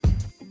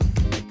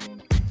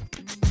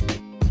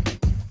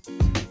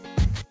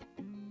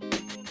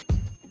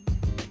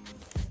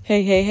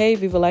Hey,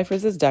 Viva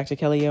Lifers, it's Dr.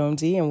 Kelly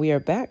OMD, and we are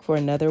back for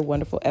another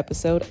wonderful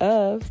episode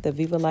of the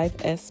Viva Life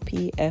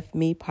SPF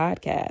Me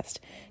podcast.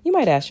 You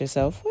might ask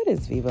yourself, what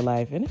is Viva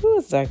Life and who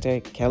is Dr.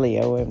 Kelly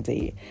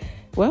OMD?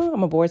 Well,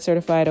 I'm a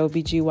board-certified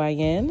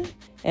OBGYN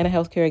and a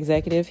healthcare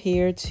executive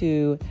here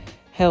to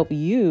help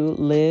you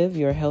live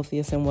your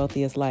healthiest and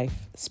wealthiest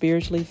life,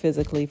 spiritually,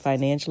 physically,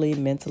 financially,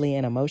 mentally,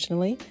 and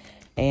emotionally.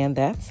 And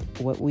that's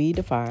what we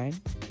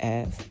define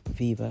as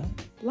Viva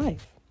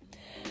Life.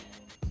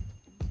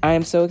 I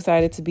am so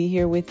excited to be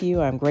here with you.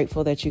 I'm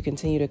grateful that you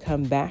continue to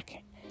come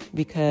back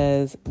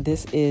because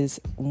this is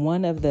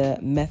one of the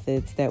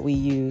methods that we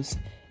use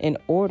in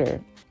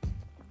order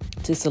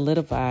to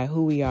solidify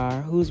who we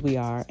are, whose we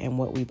are, and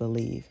what we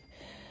believe.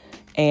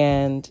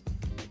 And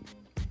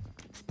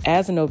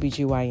as an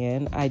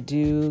OBGYN, I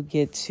do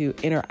get to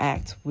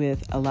interact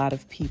with a lot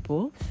of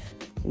people,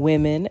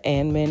 women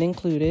and men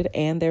included,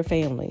 and their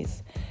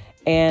families.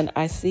 And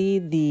I see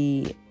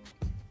the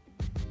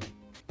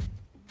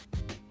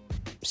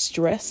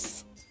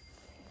stress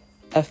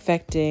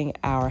affecting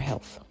our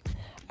health.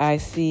 I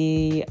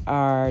see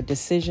our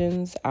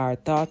decisions, our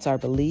thoughts, our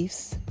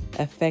beliefs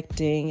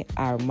affecting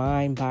our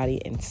mind,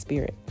 body, and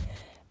spirit.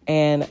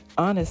 And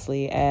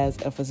honestly,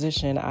 as a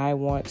physician, I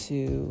want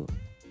to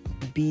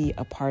be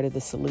a part of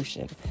the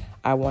solution.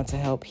 I want to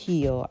help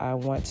heal. I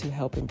want to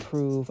help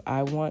improve.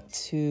 I want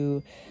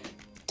to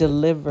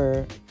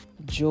deliver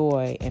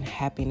joy and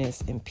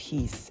happiness and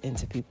peace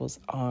into people's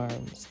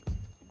arms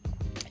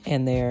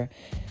and their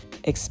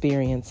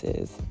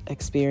experiences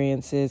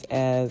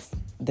as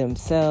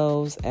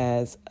themselves,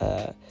 as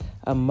a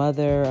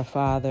mother, a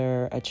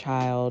father, a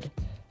child,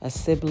 a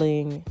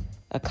sibling,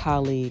 a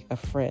colleague, a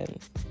friend.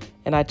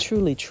 And I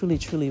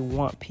truly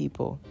want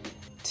people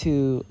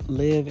to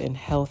live in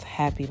health,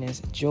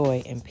 happiness,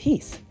 joy, and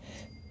peace.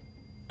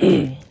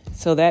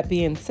 So that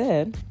being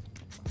said,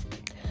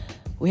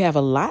 we have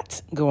a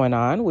lot going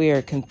on. We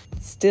are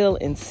still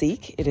in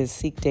Seek. It is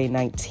Seek Day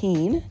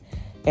 19.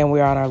 And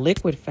we're on our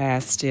liquid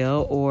fast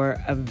still,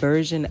 or a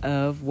version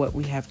of what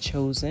we have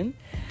chosen.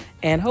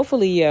 And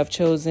hopefully you have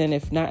chosen,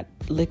 if not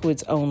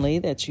liquids only,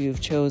 that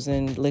you've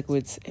chosen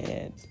liquids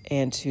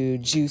and to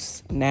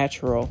juice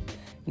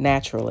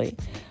naturally,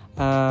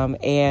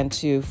 and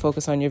to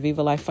focus on your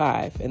Viva Life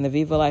 5. And the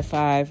Viva Life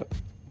 5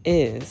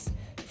 is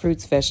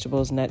fruits,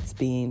 vegetables, nuts,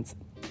 beans,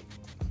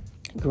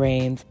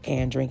 grains,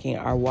 and drinking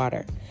our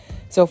water.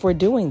 So if we're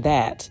doing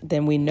that,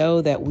 then we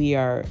know that we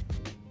are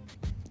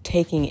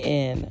taking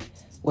in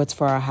what's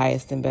for our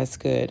highest and best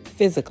good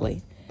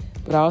physically,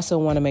 but I also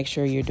want to make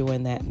sure you're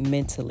doing that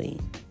mentally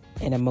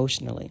and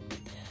emotionally.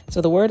 So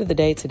the word of the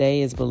day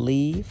today is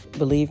believe.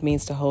 Believe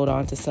means to hold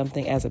on to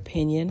something as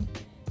opinion,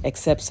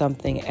 accept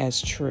something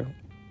as true.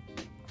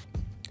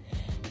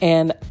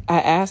 And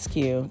I ask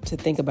you to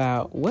think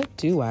about, what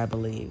do I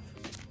believe?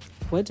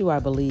 What do I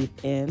believe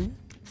in?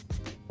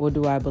 What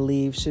do I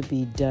believe should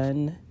be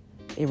done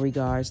in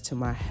regards to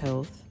my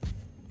health,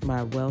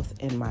 my wealth,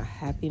 and my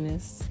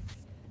happiness?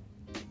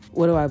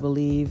 What do I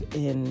believe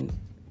in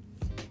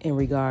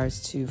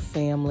regards to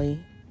family,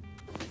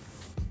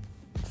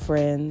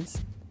 friends,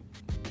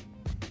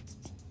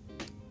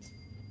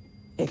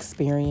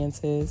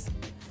 experiences?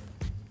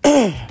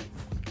 And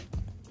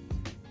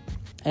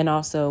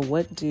also,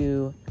 what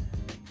do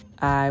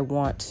I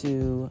want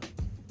to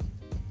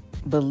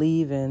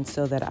believe in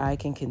so that I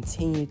can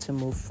continue to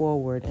move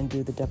forward and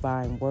do the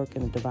divine work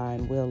and the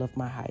divine will of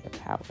my higher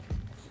power?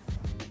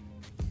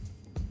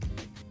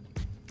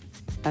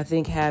 I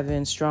think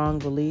having strong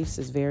beliefs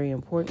is very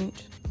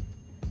important.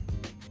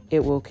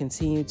 It will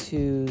continue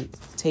to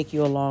take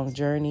you along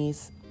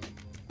journeys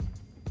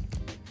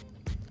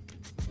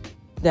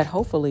that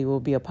hopefully will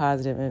be a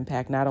positive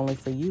impact, not only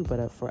for you,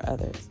 but for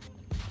others.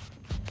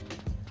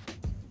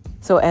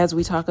 So as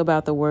we talk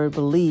about the word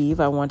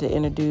believe, I want to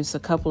introduce a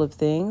couple of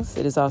things.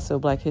 It is also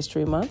Black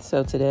History Month.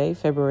 So today,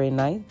 February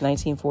 9th,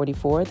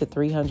 1944, the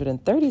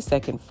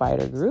 332nd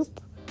Fighter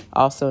Group,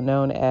 also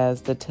known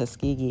as the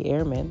Tuskegee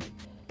Airmen,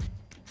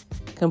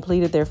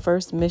 completed their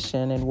first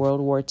mission in World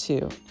War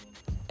II,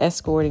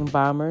 escorting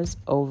bombers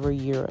over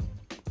Europe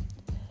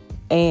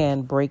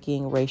and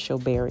breaking racial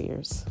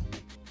barriers.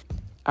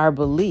 Our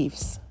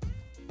beliefs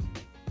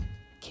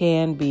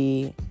can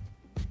be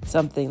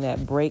something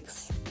that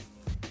breaks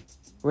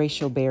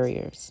racial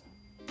barriers.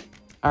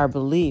 Our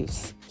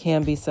beliefs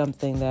can be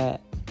something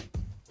that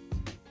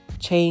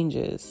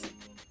changes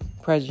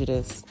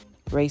prejudice,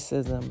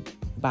 racism,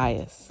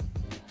 bias.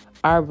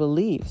 Our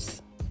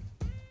beliefs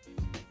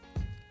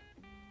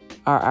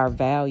are our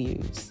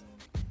values.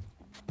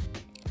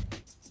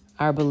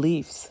 Our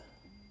beliefs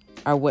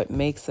are what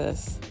makes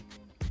us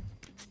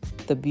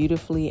the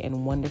beautifully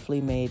and wonderfully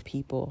made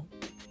people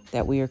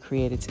that we are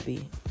created to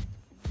be.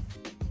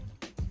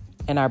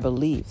 And our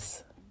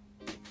beliefs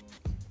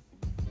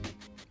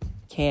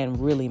can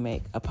really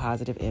make a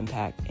positive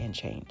impact and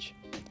change.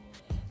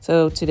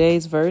 So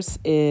today's verse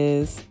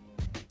is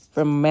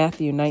from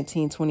Matthew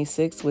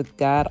 19:26. With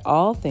God,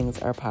 all things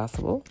are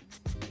possible.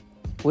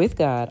 With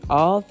God,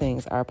 all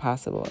things are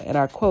possible. And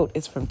our quote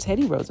is from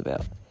Teddy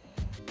Roosevelt.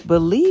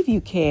 Believe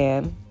you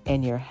can,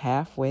 and you're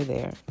halfway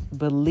there.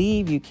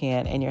 Believe you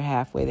can, and you're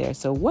halfway there.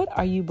 So what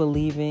are you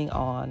believing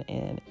on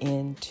and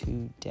in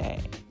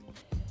today?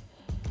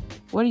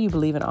 What are you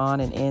believing on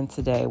and in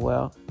today?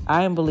 Well,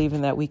 I am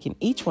believing that we can,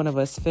 each one of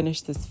us,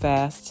 finish this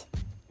fast,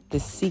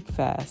 this Seek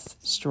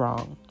fast,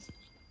 strong.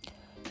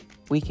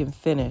 We can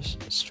finish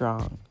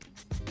strong.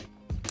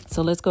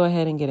 So let's go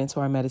ahead and get into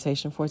our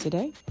meditation for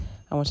today.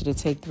 I want you to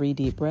take 3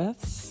 deep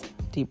breaths.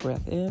 Deep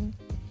breath in.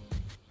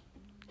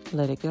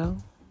 Let it go.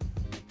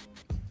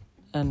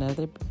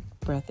 Another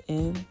breath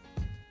in.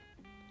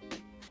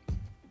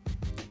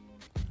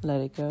 Let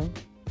it go.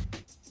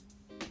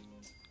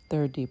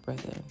 3rd deep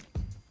breath in.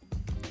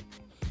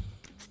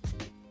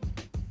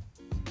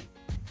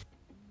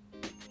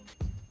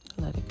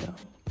 Let it go.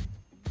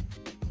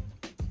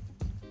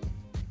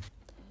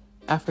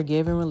 I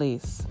forgive and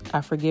release.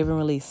 I forgive and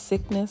release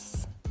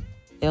sickness,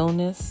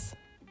 illness,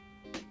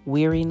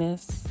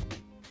 weariness,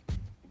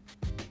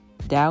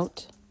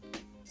 doubt,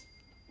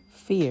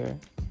 fear,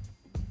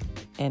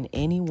 and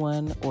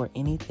anyone or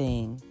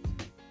anything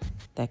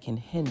that can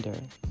hinder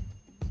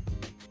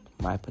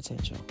my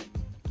potential.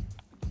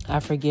 I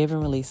forgive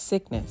and release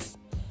sickness,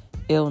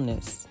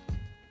 illness,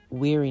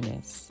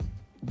 weariness,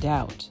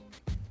 doubt,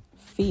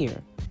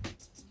 fear,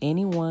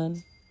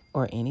 anyone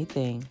or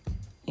anything,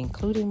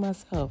 including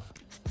myself,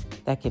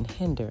 that can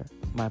hinder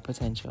my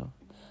potential.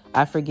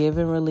 I forgive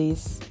and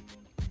release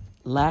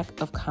lack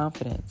of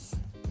confidence.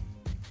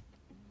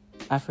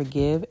 I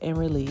forgive and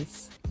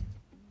release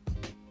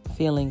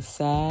feeling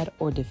sad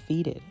or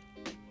defeated.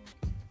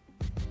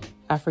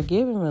 I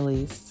forgive and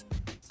release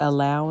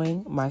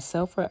allowing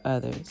myself or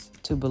others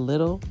to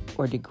belittle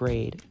or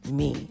degrade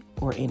me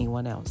or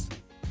anyone else.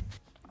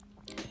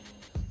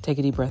 Take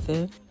a deep breath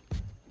in.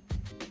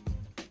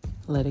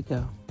 Let it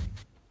go.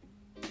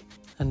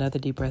 Another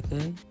deep breath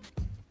in.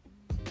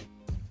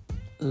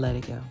 Let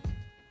it go.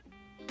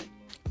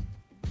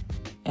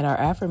 And our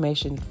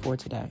affirmation for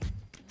today: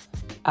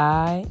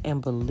 I am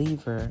a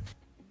believer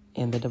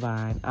in the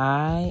divine.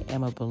 I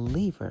am a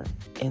believer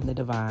in the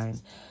divine.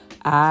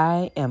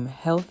 I am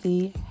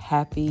healthy,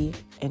 happy,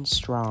 and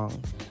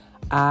strong.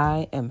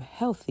 I am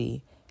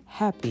healthy,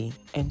 happy,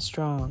 and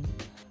strong.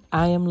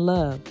 I am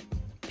love,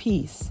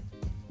 peace,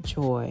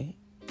 joy.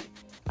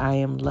 I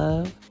am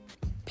love,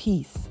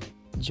 peace,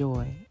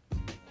 joy.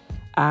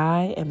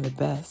 I am the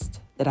best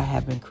that I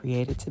have been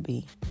created to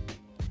be.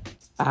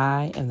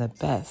 I am the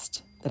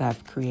best that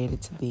I've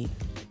created to be.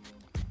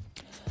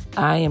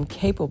 I am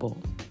capable,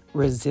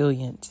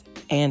 resilient,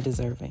 and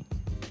deserving.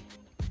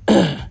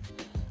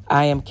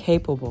 I am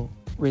capable,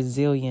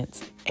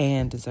 resilient,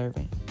 and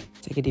deserving.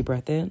 Take a deep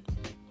breath in.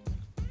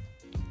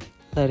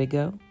 Let it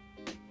go.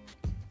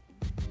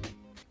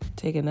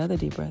 Take another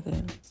deep breath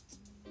in.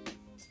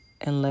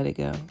 And let it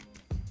go.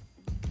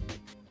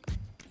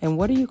 And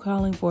what are you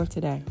calling for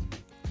today?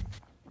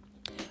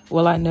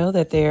 Well, I know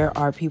that there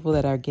are people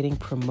that are getting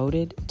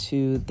promoted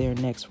to their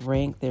next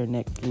rank, their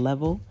next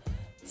level.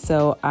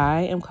 So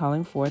I am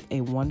calling forth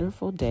a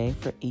wonderful day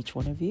for each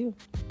one of you.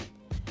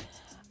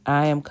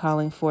 I am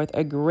calling forth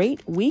a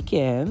great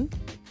weekend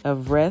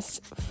of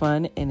rest,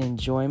 fun, and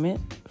enjoyment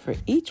for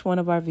each one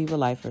of our Viva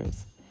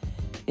Lifers.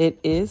 It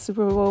is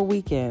Super Bowl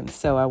weekend,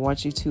 so I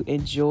want you to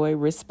enjoy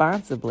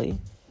responsibly,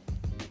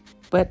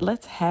 but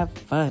let's have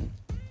fun.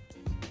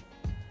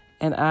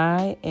 And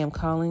I am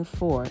calling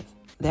forth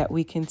that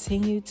we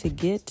continue to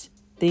get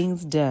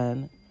things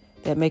done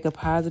that make a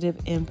positive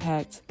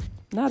impact,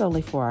 not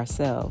only for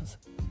ourselves,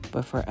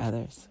 but for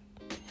others.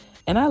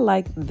 And I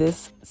like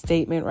this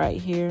statement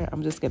right here.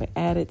 I'm just going to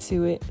add it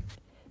to it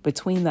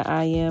between the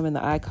I am and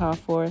the I call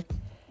forth,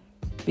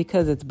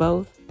 because it's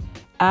both.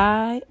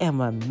 I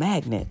am a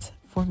magnet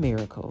for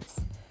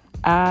miracles.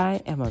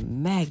 I am a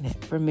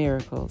magnet for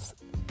miracles.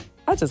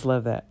 I just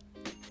love that.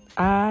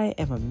 I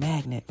am a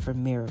magnet for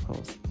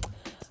miracles.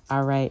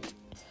 All right.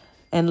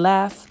 And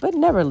last but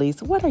never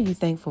least, what are you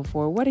thankful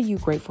for? What are you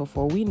grateful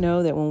for? We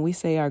know that when we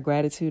say our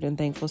gratitude and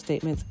thankful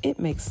statements, it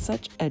makes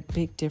such a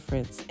big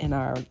difference in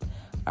our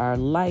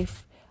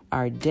life,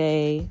 our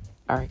day,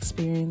 our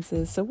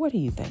experiences. So what are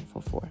you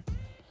thankful for?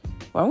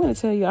 Well, I'm going to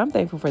tell you, I'm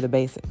thankful for the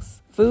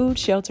basics: food,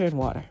 shelter, and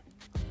water.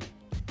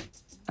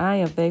 I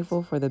am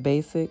thankful for the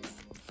basics: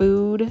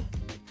 food,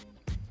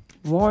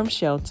 warm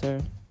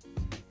shelter,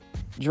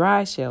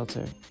 dry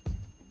shelter,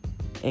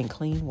 and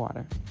clean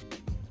water.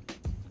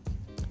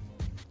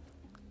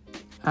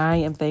 I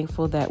am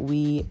thankful that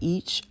we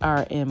each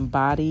are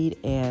embodied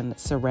and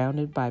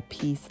surrounded by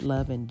peace,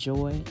 love, and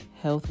joy,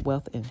 health,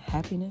 wealth, and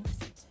happiness.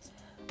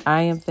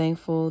 I am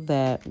thankful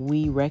that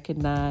we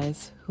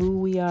recognize who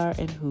we are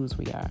and whose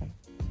we are.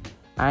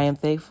 I am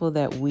thankful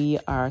that we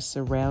are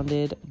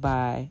surrounded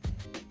by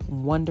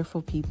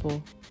wonderful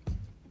people,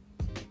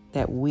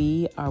 that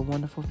we are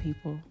wonderful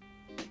people,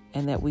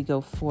 and that we go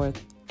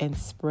forth and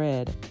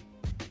spread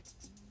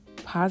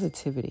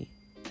positivity,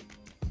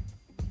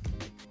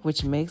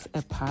 which makes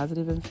a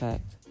positive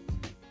effect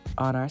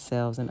on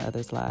ourselves and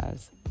others'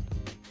 lives.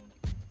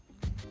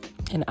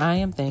 And I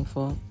am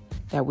thankful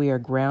that we are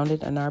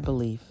grounded in our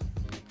belief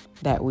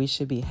that we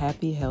should be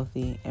happy,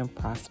 healthy, and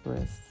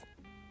prosperous,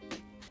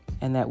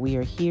 and that we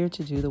are here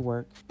to do the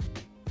work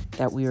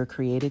that we were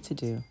created to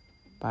do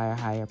by our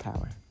higher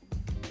power.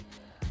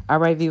 All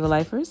right, Viva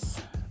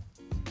Lifers.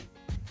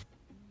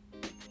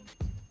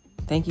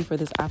 Thank you for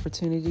this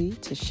opportunity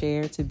to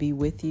share, to be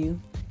with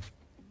you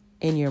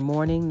in your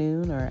morning,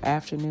 noon, or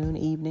afternoon,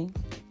 evening.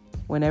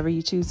 Whenever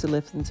you choose to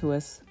listen to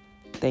us,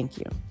 thank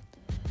you.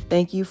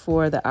 Thank you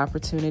for the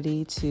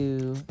opportunity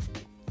to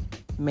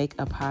make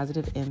a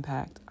positive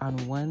impact on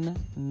 1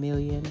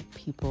 million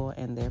people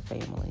and their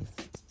families.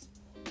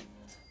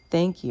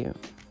 Thank you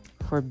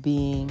for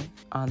being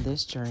on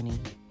this journey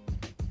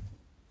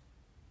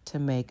to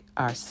make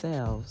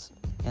ourselves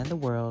and the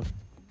world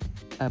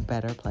a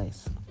better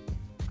place.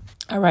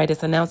 All right,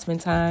 it's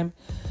announcement time.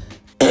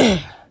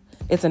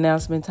 It's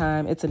announcement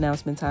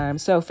time.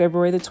 So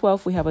February the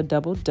 12th, we have a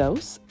double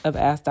dose of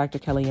Ask Dr.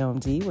 Kelly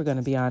OMD. We're going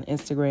to be on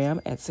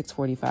Instagram at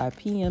 6:45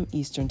 p.m.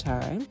 Eastern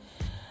Time.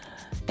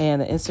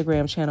 And the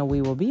Instagram channel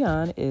we will be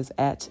on is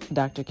at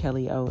Dr.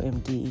 Kelly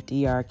OMD,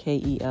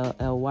 DrKelly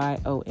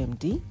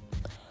OMD.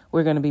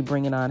 We're going to be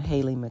bringing on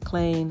Haley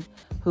McLean,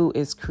 who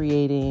has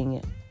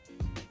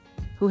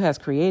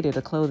created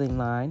a clothing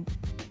line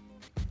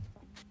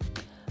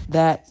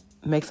that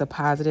makes a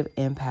positive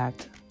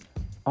impact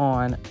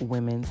on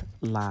women's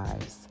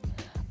lives.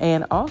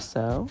 And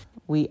also,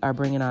 we are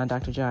bringing on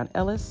Dr. John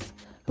Ellis,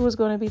 who is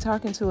going to be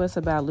talking to us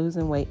about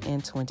losing weight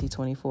in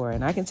 2024.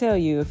 And I can tell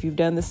you, if you've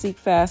done the Seek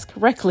Fast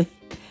correctly,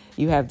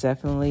 you have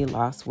definitely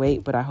lost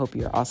weight, but I hope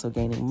you're also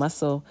gaining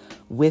muscle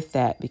with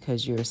that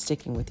because you're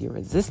sticking with your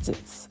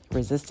resistance.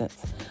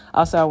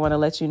 Also, I want to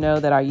let you know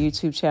that our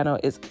YouTube channel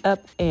is up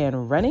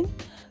and running.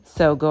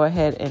 So go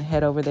ahead and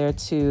head over there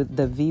to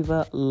the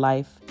Viva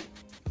Life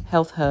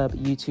Health Hub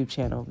YouTube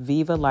channel,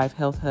 Viva Life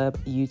Health Hub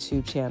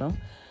YouTube channel.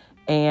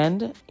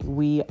 And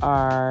we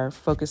are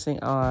focusing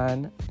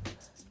on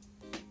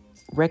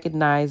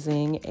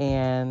recognizing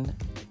and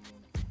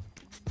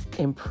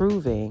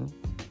improving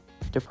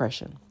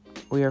depression.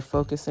 We are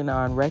focusing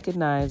on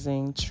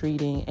recognizing,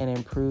 treating, and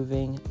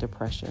improving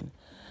depression.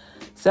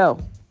 So,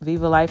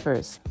 Viva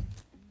Lifers,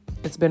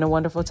 it's been a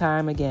wonderful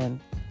time again.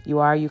 You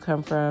are, you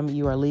come from,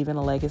 you are leaving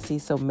a legacy,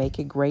 so make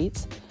it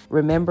great.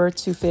 Remember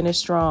to finish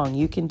strong.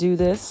 You can do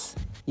this.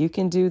 You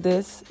can do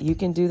this. You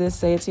can do this.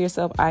 Say it to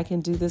yourself. I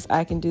can do this.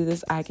 I can do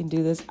this. I can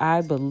do this.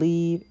 I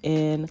believe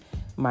in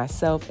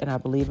myself and I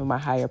believe in my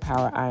higher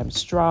power. I am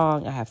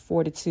strong. I have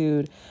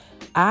fortitude.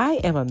 I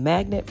am a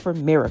magnet for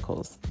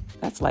miracles.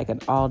 That's like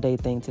an all-day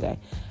thing today.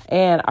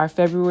 And our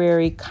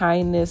February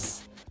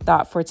kindness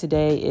thought for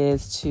today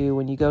is to,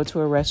 when you go to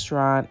a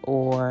restaurant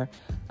or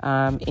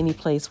any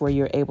place where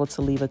you're able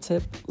to leave a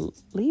tip,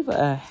 leave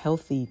a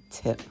healthy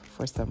tip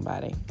for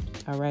somebody.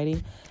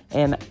 Alrighty.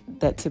 And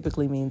that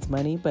typically means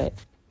money, but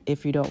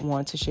if you don't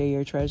want to share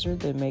your treasure,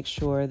 then make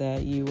sure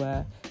that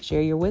you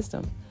share your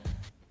wisdom.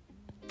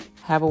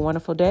 Have a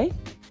wonderful day.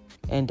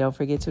 And don't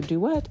forget to do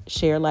what?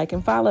 Share, like,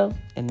 and follow.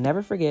 And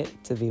never forget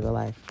to Viva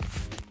Life.